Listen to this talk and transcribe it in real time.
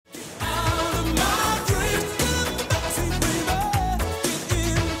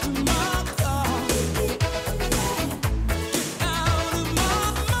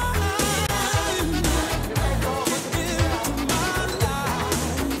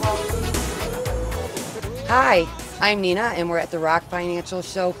Hi, I'm Nina and we're at the Rock Financial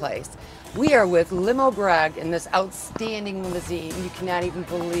Showplace. We are with Limo Greg in this outstanding limousine. You cannot even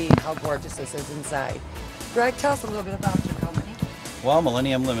believe how gorgeous this is inside. Greg, tell us a little bit about your company. Well,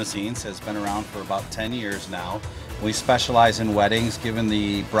 Millennium Limousines has been around for about 10 years now. We specialize in weddings, giving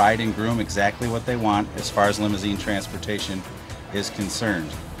the bride and groom exactly what they want as far as limousine transportation is concerned.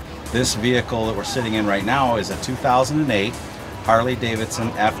 This vehicle that we're sitting in right now is a 2008 Harley-Davidson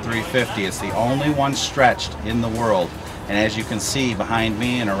F350. It's the only one stretched in the world. And as you can see behind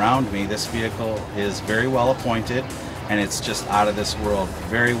me and around me, this vehicle is very well appointed and it's just out of this world.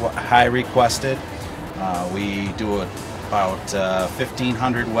 Very high requested. We do about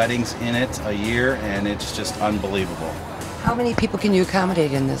 1,500 weddings in it a year, and it's just unbelievable. How many people can you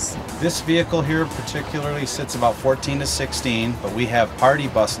accommodate in this? This vehicle here particularly sits about 14 to 16, but we have party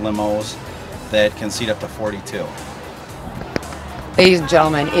bus limos that can seat up to 42. Ladies and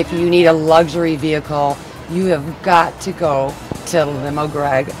gentlemen, if you need a luxury vehicle, you have got to go to Limo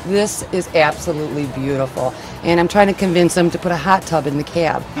Greg. This is absolutely beautiful. And I'm trying to convince him to put a hot tub in the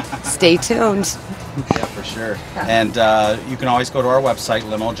cab. Stay tuned. Yeah, for sure. And you can always go to our website,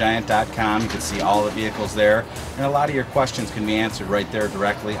 limogiant.com. You can see all the vehicles there. And a lot of your questions can be answered right there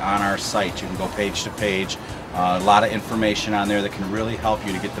directly on our site. You can go page to page. A lot of information on there that can really help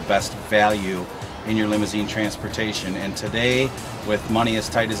you to get the best value in your limousine transportation. And today, with money as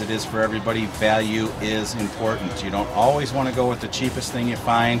tight as it is for everybody, value is important. You don't always want to go with the cheapest thing you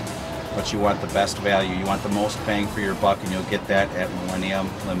find, but you want the best value. You want the most bang for your buck, and you'll get that at Millennium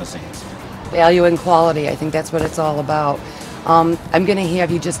Limousines. Value and quality, I think that's what it's all about. I'm going to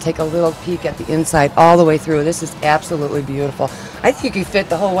have you just take a little peek at the inside all the way through. This is absolutely beautiful. I think you could fit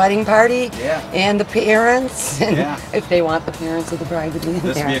the whole wedding party and the parents, and if they want the parents of the bride to be in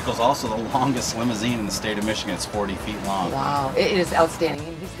there. This vehicle is also the longest limousine in the state of Michigan. It's 40 feet long. Wow, it is outstanding.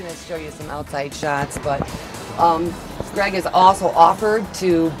 And he's going to show you some outside shots, but Greg has also offered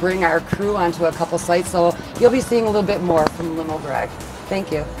to bring our crew onto a couple sites, so you'll be seeing a little bit more from Limo Greg.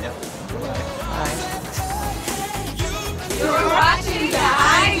 Thank you. Yep.